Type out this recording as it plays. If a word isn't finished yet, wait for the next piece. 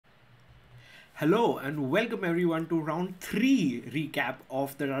Hello and welcome everyone to round 3 recap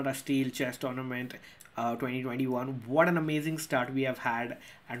of the Tata Steel Chess Tournament 2021. What an amazing start we have had,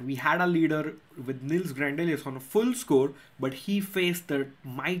 and we had a leader with Nils Grandelius on a full score, but he faced the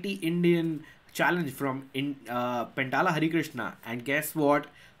mighty Indian challenge from Pentala Harikrishna, and guess what?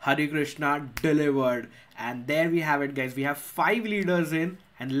 Harikrishna delivered, and there we have it, guys. We have 5 leaders in,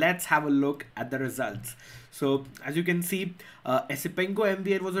 and let's have a look at the results. So as you can see, Esipenko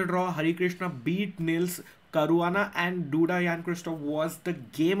MVR was a draw. Harikrishna beat Nils. Caruana and Duda Jan Christoph was the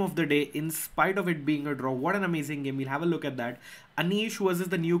game of the day in spite of it being a draw. What an amazing game. We'll have a look at that. Anish versus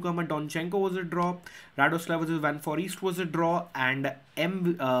the newcomer Donchenko was a draw. Radoslav versus Van Forest was a draw. And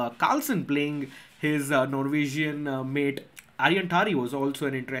Carlsen playing his Norwegian mate Aryan Tari was also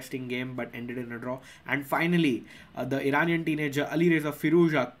an interesting game but ended in a draw. And finally, the Iranian teenager Alireza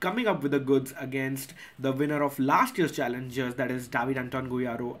Firouzja coming up with the goods against the winner of last year's challengers, that is David Anton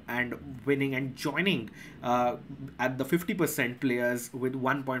Guyaro, and winning and joining at the 50% players with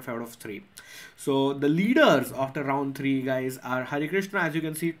 1.5 out of 3. So the leaders after round 3, guys, are Harikrishna, as you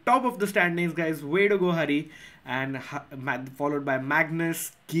can see, top of the standings, guys. Way to go, Hari. And followed by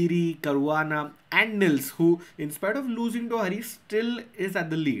Magnus, Giri, Caruana, and Nils, who, in spite of losing to Hari, still is at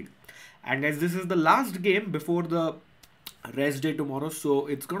the lead. And guys, this is the last game before the rest day tomorrow, so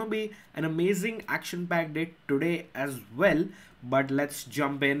it's gonna be an amazing action-packed day today as well. But let's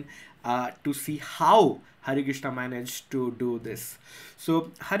jump in to see how Harikrishna managed to do this.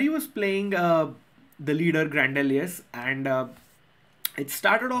 So Hari was playing the leader Grandelius, and it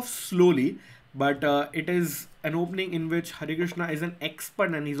started off slowly, but it is an opening in which Harikrishna is an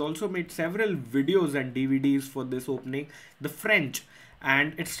expert, and he's also made several videos and DVDs for this opening, the French.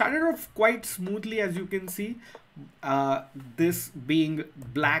 And it started off quite smoothly, as you can see, this being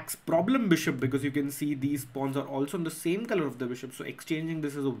black's problem bishop, because you can see these pawns are also in the same color of the bishop, so exchanging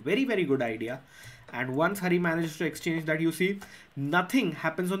this is a very good idea. And once Hari manages to exchange that, you see nothing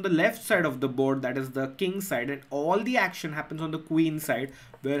happens on the left side of the board, that is the king side, and all the action happens on the queen side,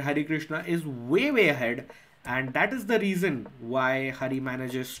 where Harikrishna is way ahead. And that is the reason why Hari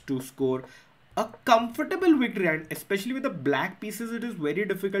manages to score a comfortable victory. And especially with the black pieces, it is very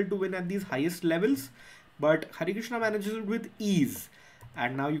difficult to win at these highest levels, but Harikrishna manages it with ease.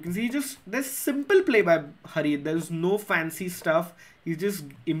 And now you can see just this simple play by Hari. There's no fancy stuff. He just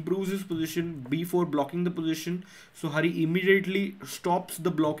improves his position before blocking the position. So Hari immediately stops the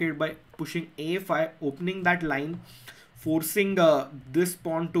blockade by pushing a5, opening that line, forcing this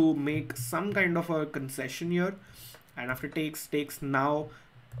pawn to make some kind of a concession here. And after takes, now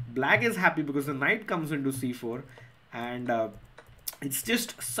black is happy because the knight comes into c4, and it's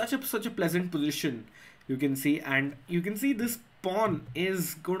just such a pleasant position, you can see. And you can see this pawn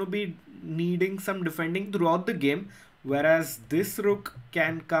is going to be needing some defending throughout the game, whereas this rook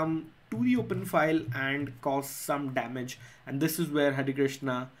can come to the open file and cause some damage. And this is where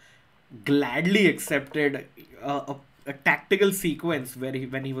Harikrishna gladly accepted a tactical sequence where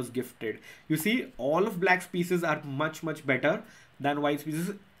when he was gifted. You see, all of black's pieces are much better than white's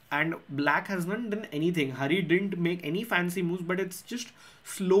pieces, and black has not done anything. Hari didn't make any fancy moves, but it's just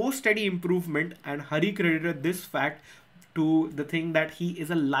slow steady improvement. And Hari credited this fact to the thing that he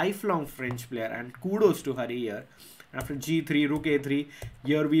is a lifelong French player, and kudos to Hari here. After g3, rook a3,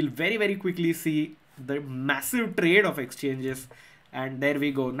 here we'll very quickly see the massive trade of exchanges. And there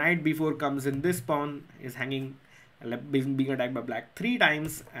we go, knight b4 comes in. This pawn is hanging, being attacked by black 3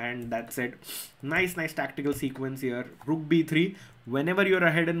 times, and that's it. Nice tactical sequence here. Rook b3, whenever you're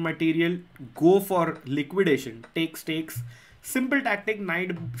ahead in material, go for liquidation. Takes. Simple tactic.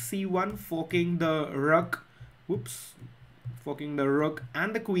 Knight c1, forking the rook. Whoops. Forking the rook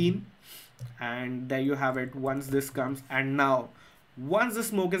and the queen. And there you have it. Once this comes, and now once the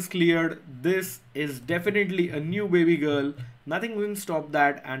smoke is cleared, this is definitely a new baby girl. Nothing will stop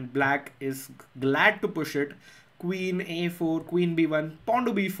that, and black is glad to push it. Queen a4, queen b1, pawn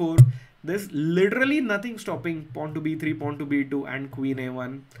to b4. There's literally nothing stopping pawn to b3, pawn to b2, and queen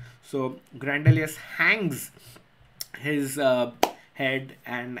a1. So Grandelius hangs his head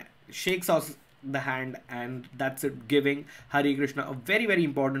and shakes off the hand, and that's it, giving Harikrishna a very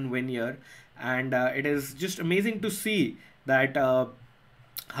important win here. And it is just amazing to see that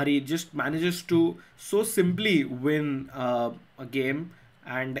Hari just manages to so simply win a game,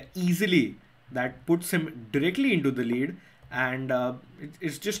 and easily. That puts him directly into the lead. And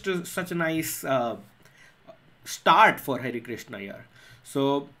it's just such a nice start for Harikrishna here.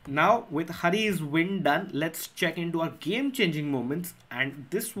 So now with Hari's win done, let's check into our game-changing moments. And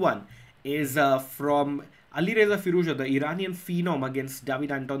this one is from Alireza Firouzja, the Iranian phenom, against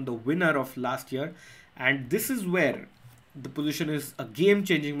David Anton, the winner of last year. And this is where the position is a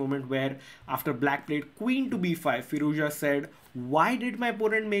game-changing moment where after black played queen to b5, Firouzja said, why did my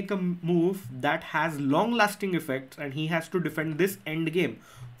opponent make a move that has long-lasting effects and he has to defend this endgame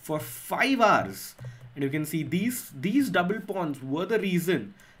for 5 hours? And you can see these double pawns were the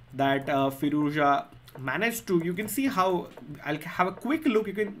reason that Firouzja managed to, you can see how, I'll have a quick look,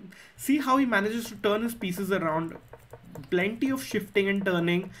 you can see how he manages to turn his pieces around. Plenty of shifting and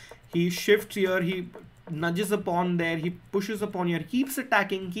turning. He shifts here, he nudges a pawn there, he pushes a pawn here, keeps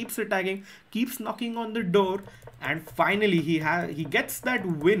attacking, keeps knocking on the door, and finally he gets that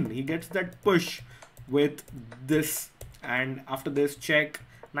win, he gets that push with this. And after this, check,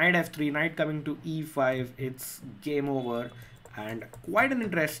 knight f3, knight coming to e5, it's game over. And quite an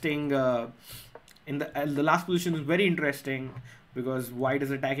interesting in the last position is very interesting because white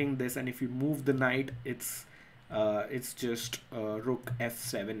is attacking this, and if you move the knight, it's just rook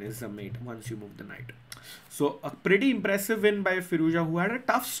f7 is a mate once you move the knight. So a pretty impressive win by Firouzja, who had a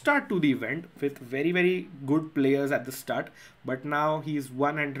tough start to the event with very good players at the start, but now he's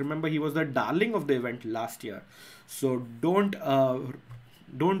won. And remember, he was the darling of the event last year, so don't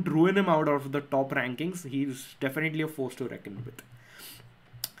ruin him out of the top rankings. He's definitely a force to reckon with.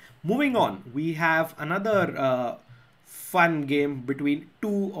 Moving on, we have another fun game between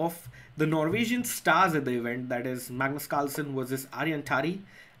two of the Norwegian stars at the event, that is Magnus Carlsen versus Arjan Tari.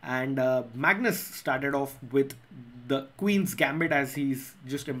 And Magnus started off with the Queen's Gambit, as he's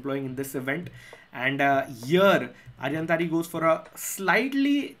just employing in this event. And here, Arjan Tari goes for a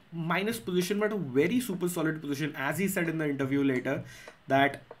slightly minus position, but a very super solid position. As he said in the interview later,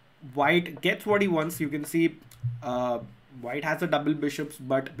 that white gets what he wants. You can see white has the double bishops,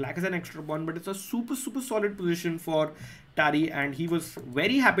 but black has an extra pawn, but it's a super solid position for Tari, and he was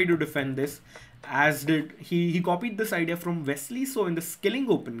very happy to defend this, as did he copied this idea from Wesley So in the Skilling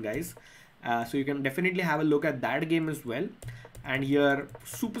Open, guys. So you can definitely have a look at that game as well. And here,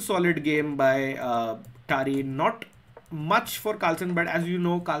 super solid game by Tari. Not much for Carlsen, but as you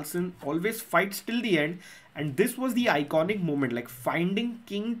know, Carlsen always fights till the end, and this was the iconic moment, like finding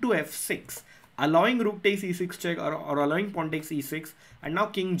king to f6, allowing rook takes e6 check, or allowing pawn takes e6, and now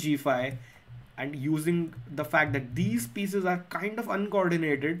king g5, and using the fact that these pieces are kind of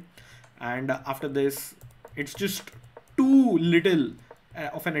uncoordinated. And after this, it's just too little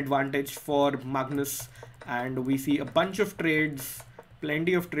of an advantage for Magnus, and we see a bunch of trades,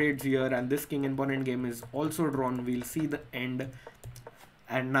 plenty of trades here, and this king and pawn endgame is also drawn. We'll see the end.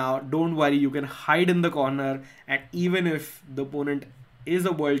 And now, don't worry, you can hide in the corner, and even if the opponent is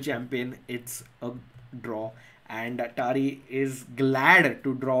a world champion, it's a draw. And Tari is glad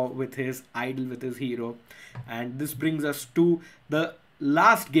to draw with his idol, with his hero. And this brings us to the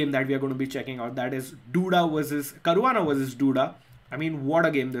last game that we are going to be checking out, that is Caruana versus Duda. I mean, what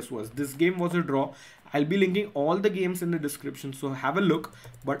a game this was. This game was a draw. I'll be linking all the games in the description, so have a look.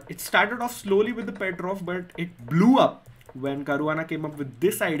 But it started off slowly with the Petrov, but it blew up when Caruana came up with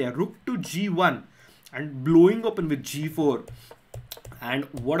this idea, rook to g1, and blowing open with g4. And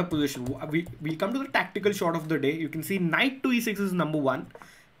what a position. We'll come to the tactical shot of the day. You can see knight to e6 is number one.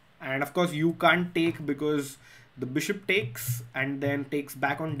 And of course, you can't take because the bishop takes and then takes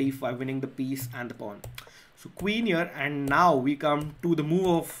back on d5, winning the piece and the pawn. So queen here, and now we come to the move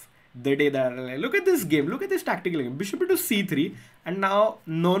of the day. That look at this game, look at this tactical game. Bishop into c3, and now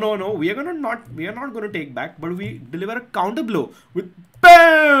no, we are not going to take back, but we deliver a counter blow with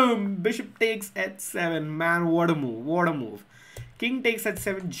BAM! Bishop takes h7. Man, what a move. King takes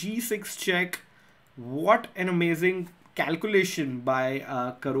h7, g6 check. What an amazing calculation by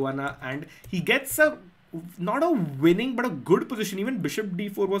Caruana, and he gets not a winning but a good position. Even bishop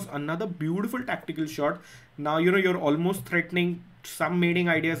d4 was another beautiful tactical shot. Now you're almost threatening some mating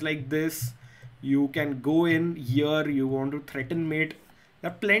ideas like this. You can go in here, you want to threaten mate.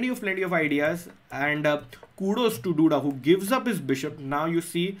 There are plenty of ideas, and kudos to Duda, who gives up his bishop. Now you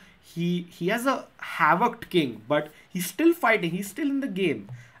see he has a havocked king, but he's still fighting, he's still in the game,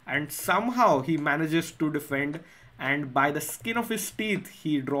 and somehow he manages to defend, and by the skin of his teeth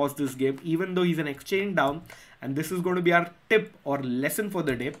he draws this game, even though he's an exchange down. And this is going to be our tip or lesson for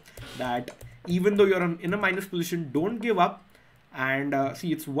the day, that even though you're in a minus position, don't give up. And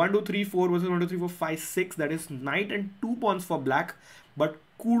see, it's 1 2 3 4 versus 1 2 3 4 5 6, that is knight and 2 pawns for black. But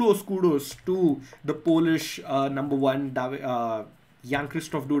kudos to the Polish number one, Jan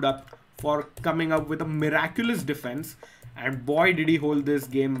Krzysztof Duda, for coming up with a miraculous defense, and boy did he hold this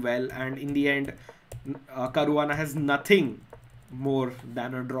game well. And in the end, Caruana has nothing more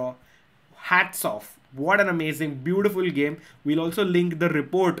than a draw. Hats off. What an amazing, beautiful game. We'll also link the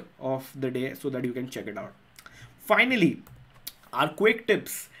report of the day so that you can check it out. Finally, our quick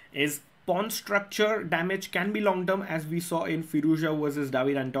tips is pawn structure damage can be long term, as we saw in Firouzja versus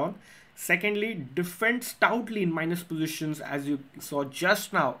David Anton. Secondly, defend stoutly in minus positions, as you saw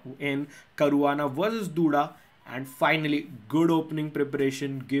just now in Caruana versus Duda. And finally, good opening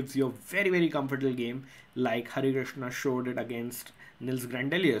preparation gives you a very, very comfortable game, like Harikrishna showed it against Nils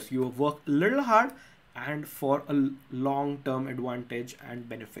Grandelius. You work a little hard and for a long-term advantage and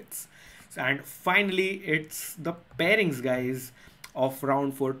benefits. And finally, it's the pairings, guys, of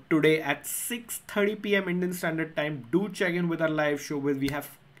round 4 today at 6:30 p.m. Indian Standard Time. Do check in with our live show where we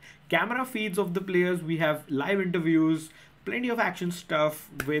have camera feeds of the players, we have live interviews, plenty of action stuff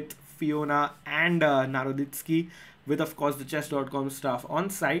with Fiona and Naroditsky, with of course the chess.com staff on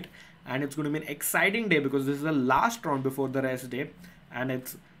site. And it's going to be an exciting day because this is the last round before the rest day, and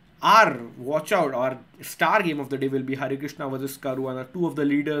it's our watch out, our star game of the day will be Harikrishna versus Caruana, two of the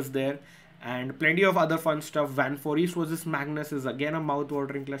leaders there, and plenty of other fun stuff. Van Foreest versus Magnus is again a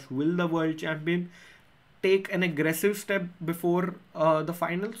mouth-watering clash. Will the world champion take an aggressive step before the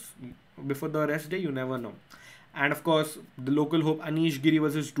finals, before the rest day? You never know. And of course, the local hope Anish Giri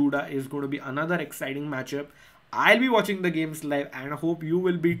versus Duda is going to be another exciting matchup. I'll be watching the games live and I hope you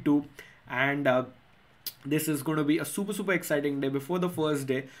will be too. And this is going to be a super, super exciting day before the first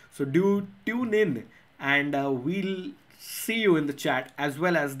day. So do tune in and we'll see you in the chat as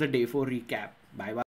well as the day 4 recap. Bye bye.